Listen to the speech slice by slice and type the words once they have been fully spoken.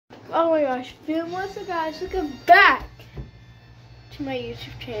Oh my gosh, what's up guys, welcome back to my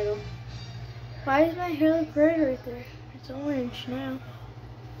YouTube channel. Why does my hair look red right there? It's orange now.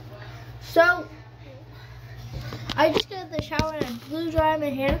 So, I just got out of the shower and I blew dry my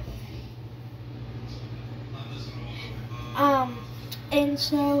hair. And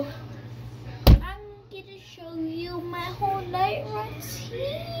so, I'm gonna show you my whole night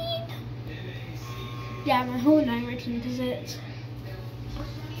routine. Yeah, my whole night routine, because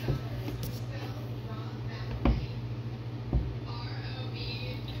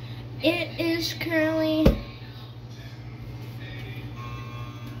it is currently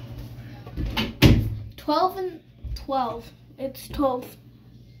 12 and 12. It's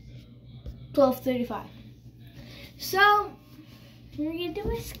 12:35. So we're gonna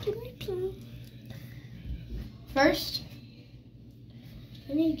do a skin routine. First,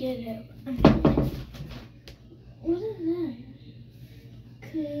 I need to get it out. What is that?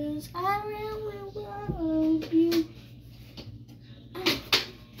 'Cause I really love you.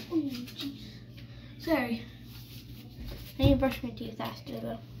 Oh, jeez. Sorry. I need to brush my teeth faster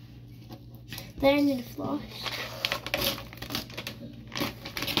though. Then I need to floss.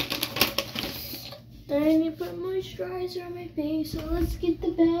 Then I need to put moisturizer on my face. So let's get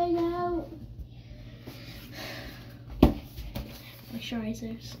the bag out.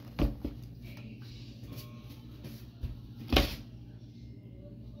 Moisturizers.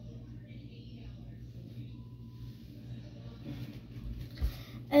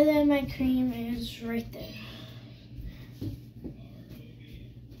 And then my cream is right there.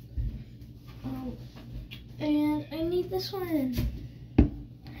 Oh, and I need this one. And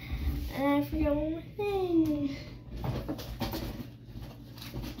I forgot one more thing.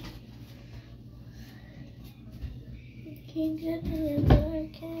 I can't get it, but I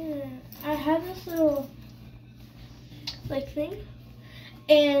can. I have this little like thing,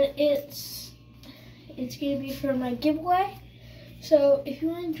 and it's gonna be for my giveaway. So if you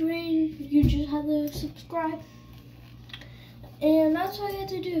want to join, you just have to subscribe. And that's all you have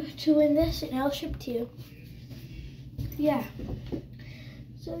to do to win this, and I'll ship to you. Yeah.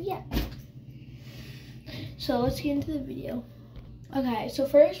 So yeah. So let's get into the video. Okay, so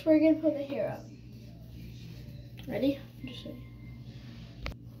first we're gonna put the hair up. Ready? Just ready.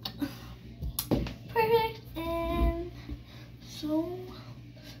 Perfect. And so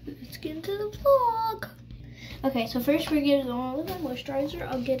let's get into the vlog. Okay, so first we're gonna go on with my moisturizer.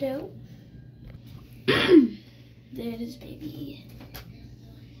 I'll get out. There it is, baby.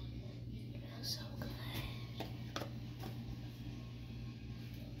 So good.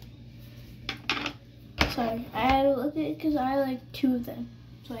 Sorry, I had to look at it because I like two of them.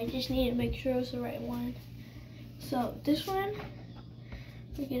 So I just need to make sure it's the right one. So this one,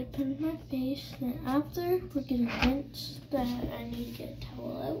 we're gonna put in my face. Then after, we're gonna rinse that. I need to get a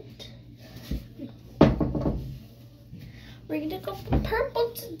towel out. We're gonna go for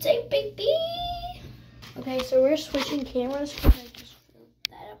purple today, baby. Okay, so we're switching cameras because I just filled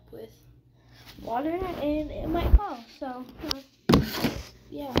that up with water and it might fall. So,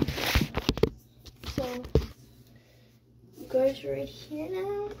 yeah. So, you guys are right here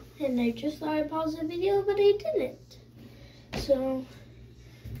now. And I just thought I paused the video, but I didn't. So,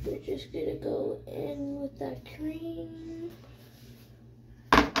 we're just gonna go in with that cream.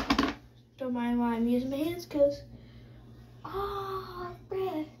 Don't mind why I'm using my hands because, oh,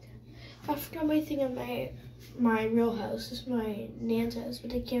 red. I forgot my thing on my real house. This is my nan's house,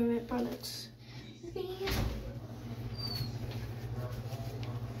 but I can't rent products.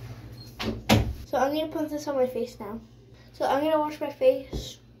 So I'm gonna put this on my face now. So I'm gonna wash my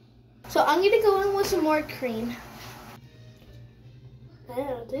face. So I'm gonna go in with some more cream. I don't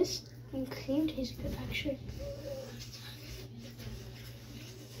know, this cream tastes good actually.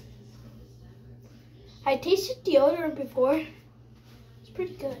 I tasted deodorant before. It's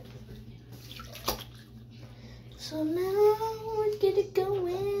pretty good. So now we're gonna go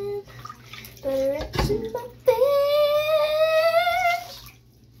in, the rinse in my face.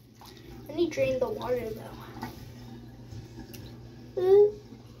 I need to drain the water though.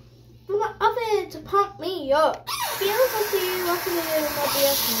 My oven to pump me up. Feels up to you, welcome to my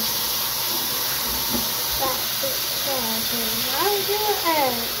BS. That's it. I do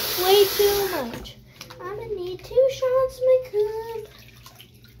it way too much. I'm gonna need 2 shots of my cup.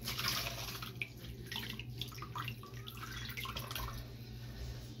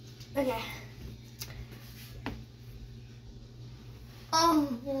 Okay.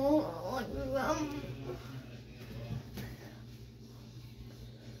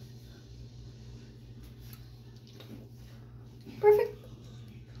 Perfect.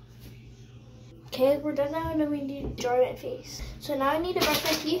 Okay, we're done now, and then we need to dry my face. So now I need to brush my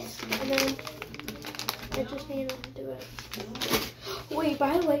teeth, and then I just need to do it. Wait,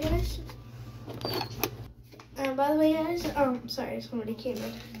 by the way, guys. Sorry, somebody came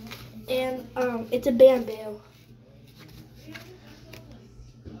in. And it's a bamboo.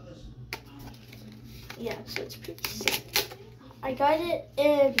 Yeah, so it's pretty sick. I got it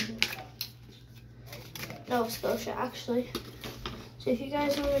in Nova Scotia, actually. So if you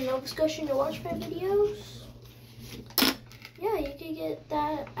guys live in Nova Scotia to watch my videos, yeah, you can get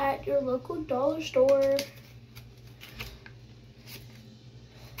that at your local dollar store.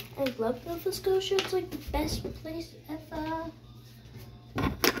 I love Nova Scotia. It's like the best place ever.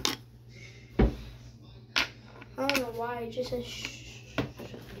 I don't know why I just said shh,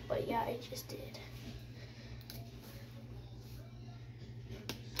 but yeah, I just did.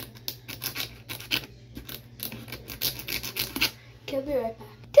 I'll be right back.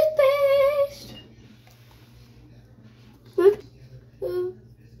 Toothpaste!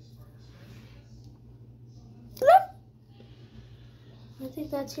 I think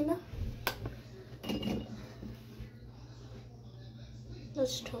that's enough.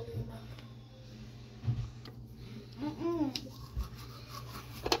 That's totally enough.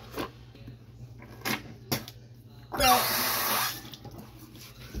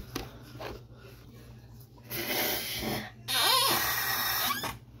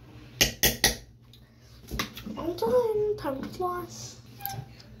 I'm done. Tongue floss.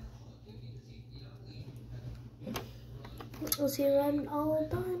 We'll see when I'm all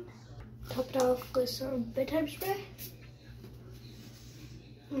done. Top it off with some bedtime spray.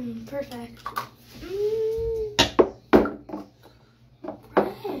 Perfect.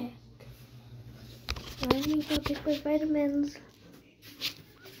 Perfect. I need to go take my vitamins.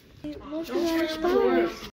 Most of our spice.